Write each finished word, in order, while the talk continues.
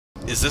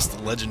Is this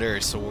the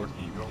legendary sword?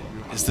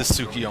 Is this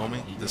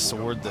Tsukiyomi, the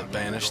sword that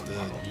banished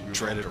the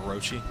dreaded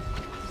Orochi?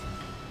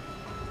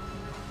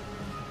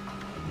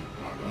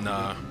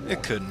 Nah,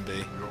 it couldn't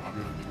be.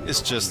 It's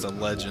just a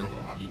legend.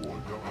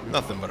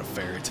 Nothing but a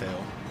fairy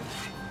tale.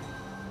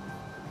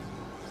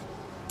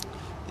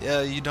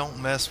 Yeah, you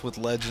don't mess with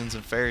legends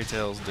and fairy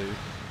tales, dude.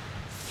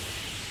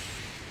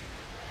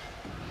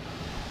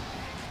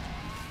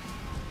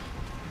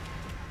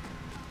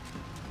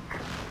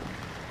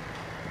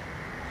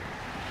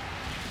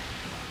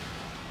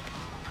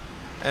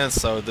 And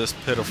so this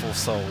pitiful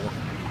soul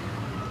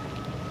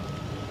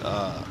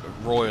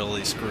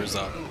royally screws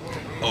up.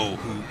 Oh,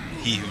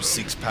 he who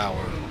seeks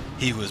power,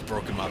 he who has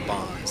broken my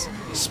bonds,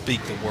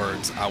 speak the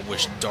words, I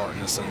wish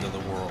darkness into the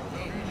world.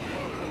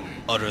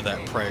 Utter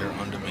that prayer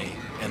unto me,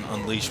 and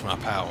unleash my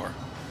power.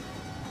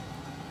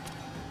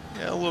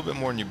 Yeah, a little bit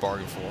more than you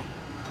bargained for.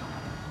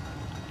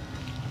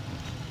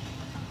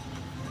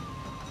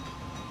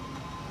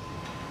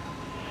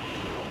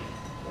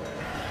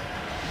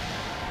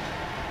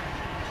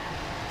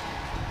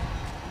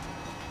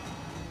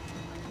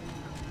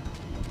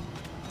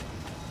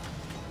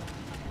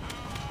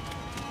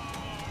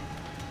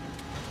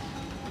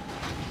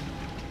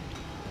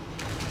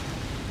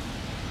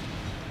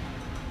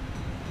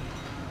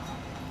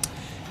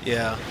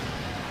 Yeah,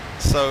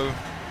 so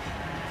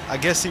I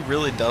guess he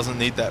really doesn't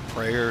need that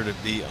prayer to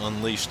be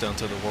unleashed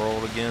unto the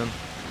world again.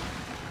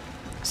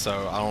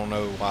 So I don't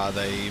know why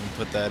they even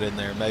put that in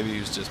there. Maybe he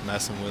was just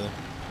messing with him.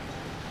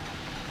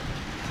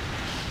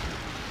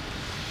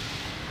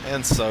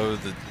 And so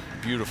the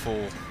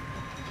beautiful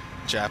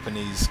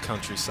Japanese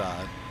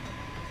countryside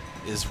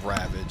is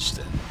ravaged,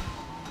 and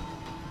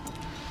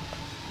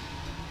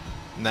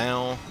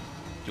now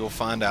you'll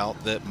find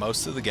out that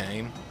most of the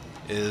game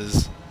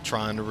is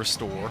trying to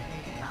restore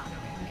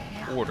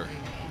order.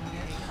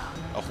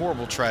 A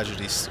horrible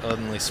tragedy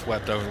suddenly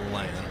swept over the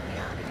land.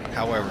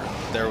 However,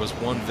 there was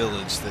one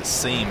village that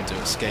seemed to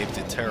escape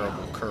the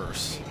terrible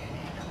curse.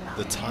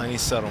 The tiny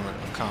settlement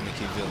of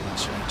Kamiki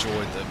Village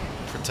enjoyed the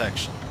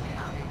protection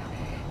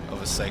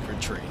of a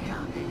sacred tree.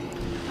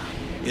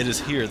 It is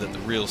here that the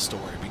real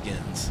story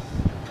begins.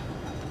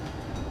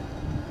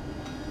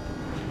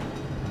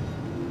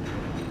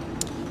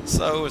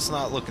 So it's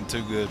not looking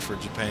too good for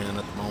Japan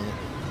at the moment.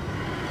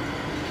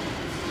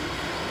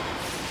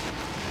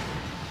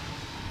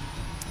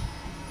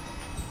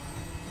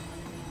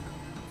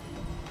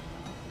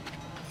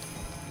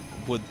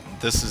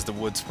 This is the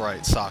wood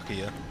sprite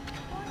Sakuya.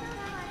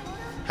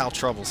 How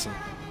troublesome.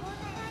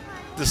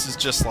 This is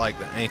just like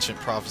the ancient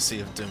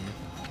prophecy of doom.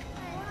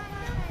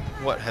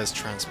 What has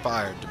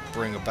transpired to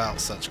bring about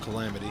such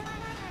calamity?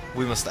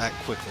 We must act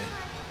quickly.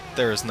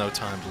 There is no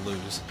time to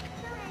lose.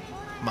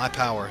 My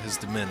power has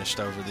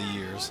diminished over the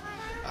years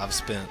I've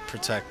spent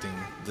protecting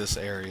this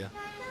area.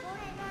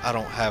 I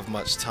don't have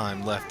much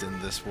time left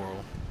in this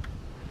world.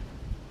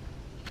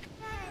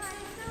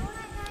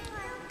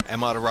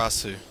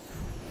 Amaterasu,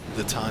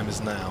 the time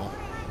is now.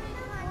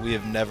 We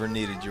have never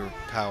needed your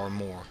power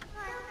more.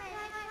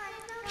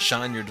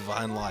 Shine your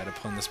divine light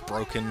upon this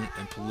broken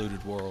and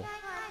polluted world.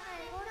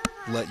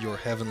 Let your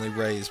heavenly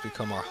rays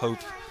become our hope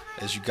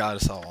as you guide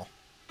us all.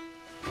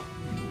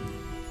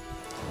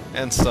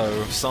 And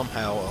so,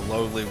 somehow, a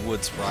lowly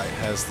wood sprite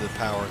has the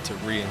power to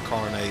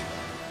reincarnate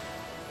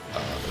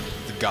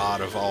the god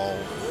of all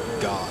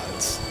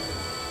gods.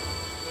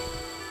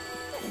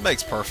 It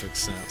makes perfect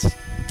sense.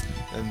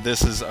 And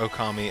this is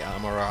Okami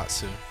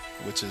Amaterasu,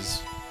 which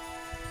is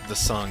the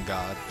sun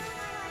god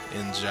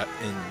in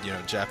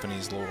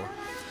Japanese lore.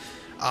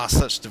 Ah,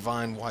 such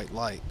divine white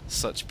light,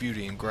 such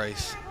beauty and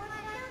grace.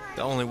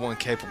 The only one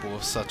capable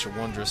of such a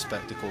wondrous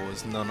spectacle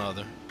is none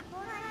other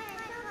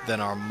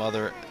than our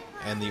mother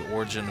and the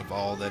origin of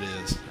all that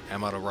is,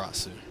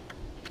 Amaterasu.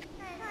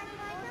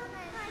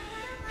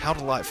 How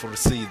delightful to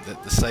see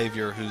that the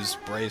Savior whose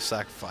brave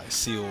sacrifice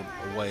sealed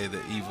away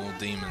the evil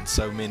demon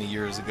so many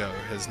years ago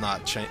has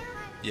not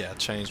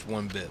changed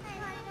one bit.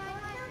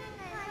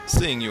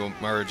 Seeing you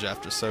emerge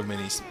after so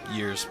many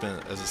years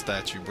spent as a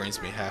statue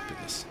brings me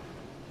happiness.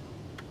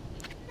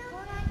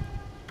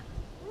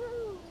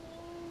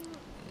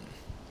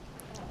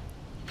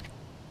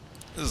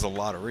 This is a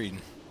lot of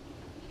reading.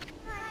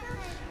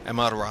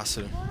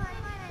 Amaterasu,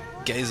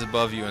 gaze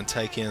above you and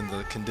take in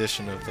the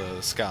condition of the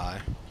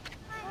sky.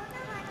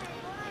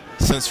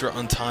 Since your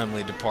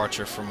untimely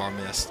departure from our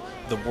midst,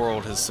 the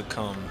world has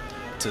succumbed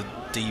to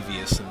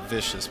devious and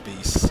vicious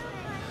beasts.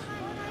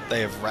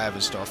 They have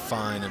ravaged our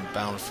fine and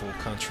bountiful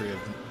country of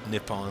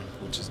Nippon,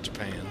 which is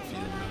Japan, if you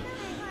didn't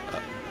know.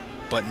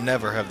 But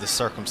never have the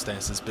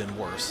circumstances been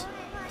worse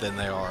than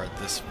they are at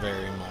this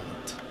very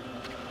moment.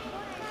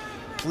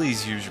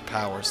 Please use your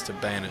powers to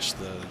banish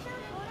the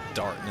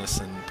darkness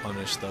and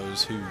punish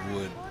those who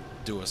would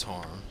do us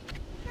harm.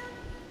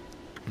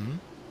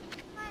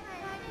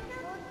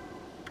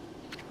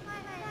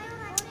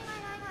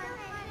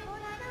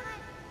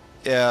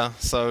 Yeah,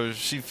 so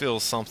she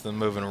feels something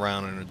moving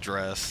around in her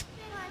dress.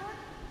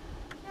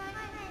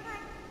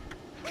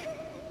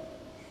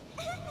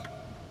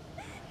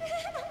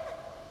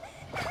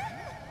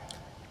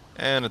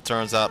 And it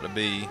turns out to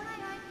be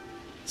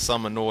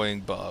some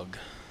annoying bug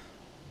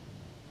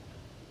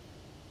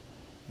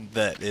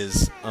that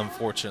is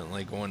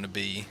unfortunately going to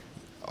be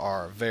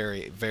our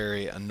very,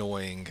 very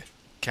annoying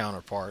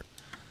counterpart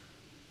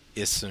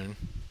soon.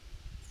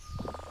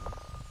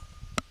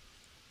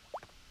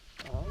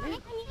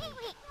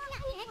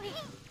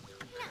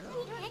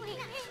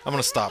 I'm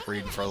gonna stop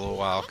reading for a little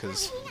while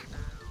because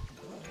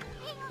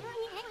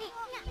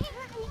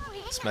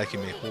it's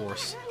making me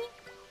hoarse.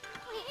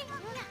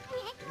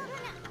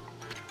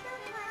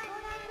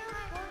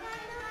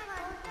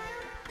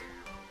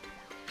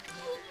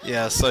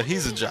 Yeah, so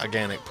he's a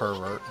gigantic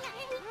pervert.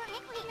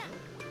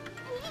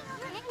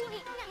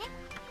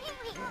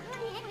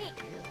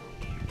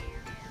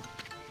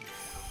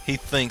 He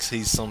thinks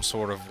he's some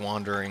sort of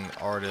wandering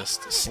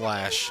artist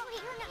slash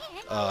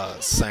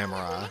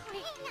samurai.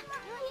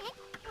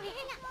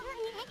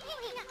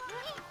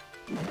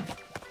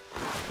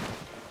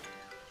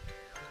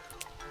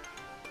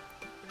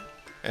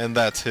 And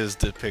that's his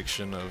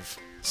depiction of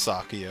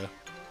Sakuya.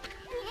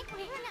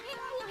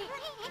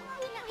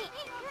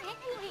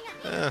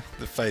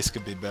 The face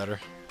could be better.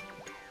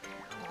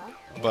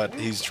 But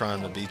he's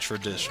trying to be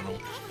traditional.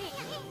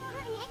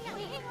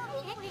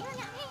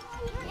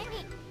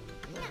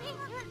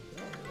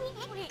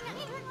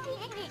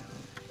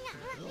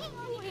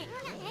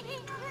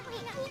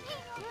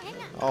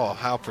 Oh,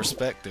 how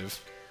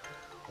perspective.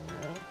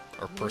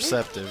 Or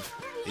perceptive,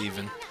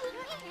 even.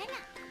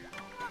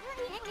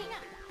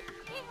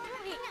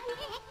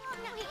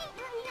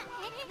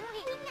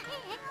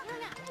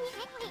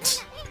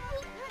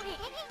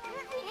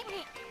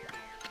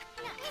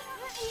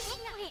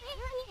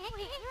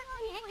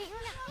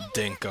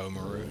 Dinko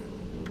Maru.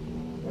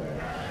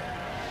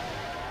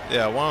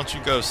 Yeah, why don't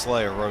you go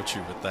slay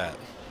Orochi with that?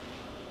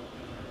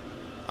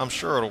 I'm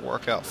sure it'll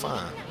work out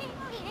fine.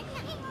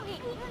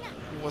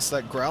 What's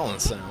that growling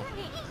sound?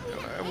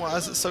 Why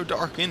is it so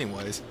dark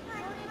anyways?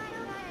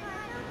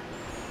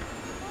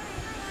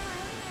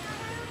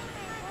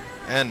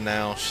 And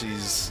now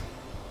she's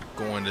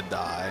going to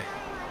die.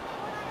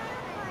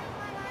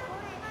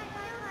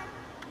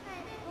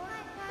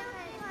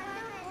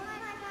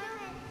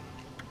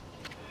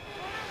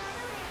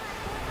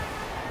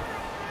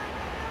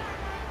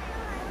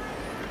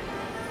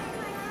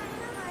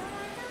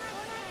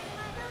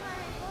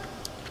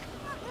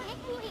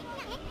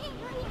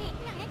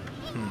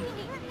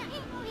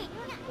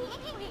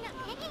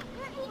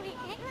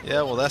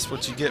 Yeah, well, that's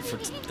what you get for,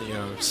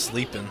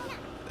 sleeping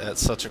at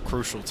such a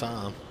crucial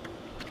time.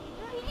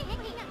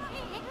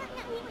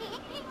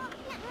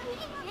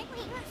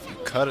 If you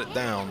cut it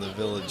down, the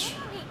village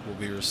will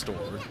be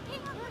restored.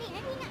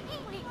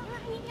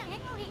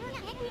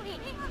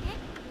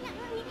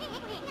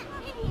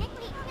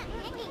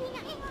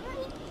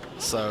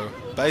 So,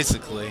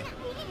 basically,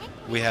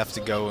 we have to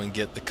go and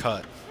get the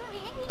cut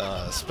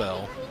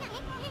spell.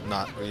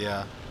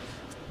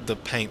 The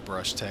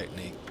paintbrush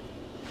technique.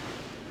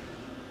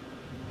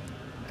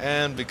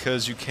 And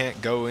because you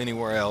can't go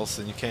anywhere else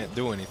and you can't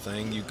do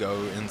anything, you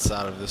go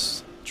inside of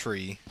this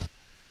tree.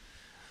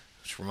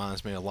 Which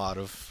reminds me a lot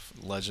of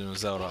Legend of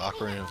Zelda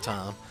Ocarina of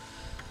Time.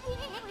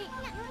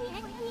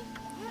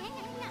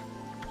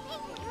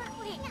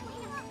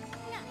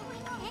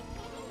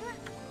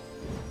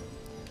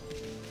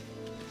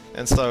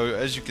 And so,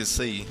 as you can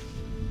see,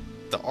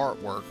 the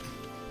artwork,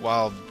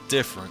 while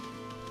different,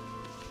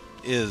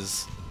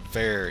 is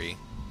very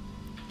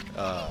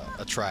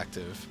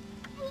attractive.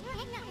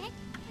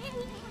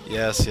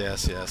 Yes,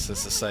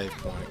 it's a save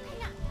point.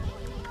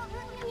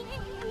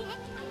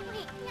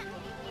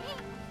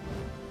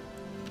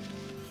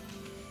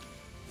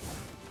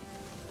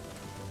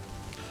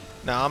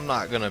 Now, I'm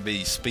not going to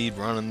be speed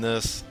running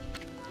this,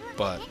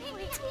 but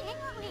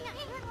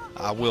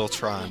I will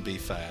try and be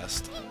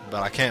fast.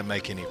 But I can't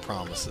make any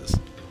promises.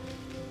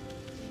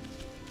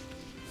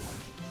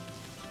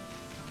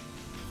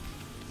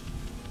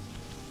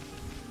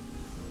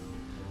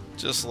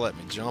 Just let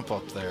me jump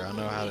up there. I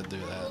know how to do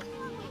that.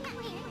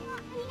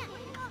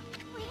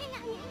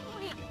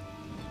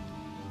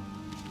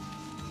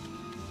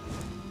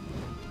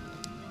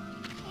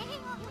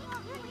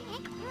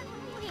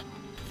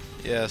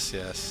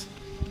 Yes.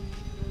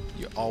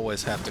 You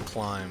always have to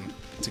climb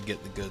to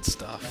get the good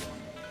stuff.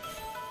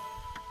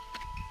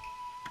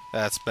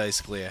 That's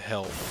basically a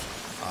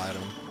health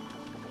item.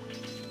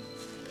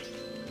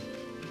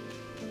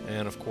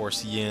 And of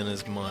course, yen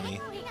is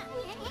money.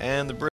 And the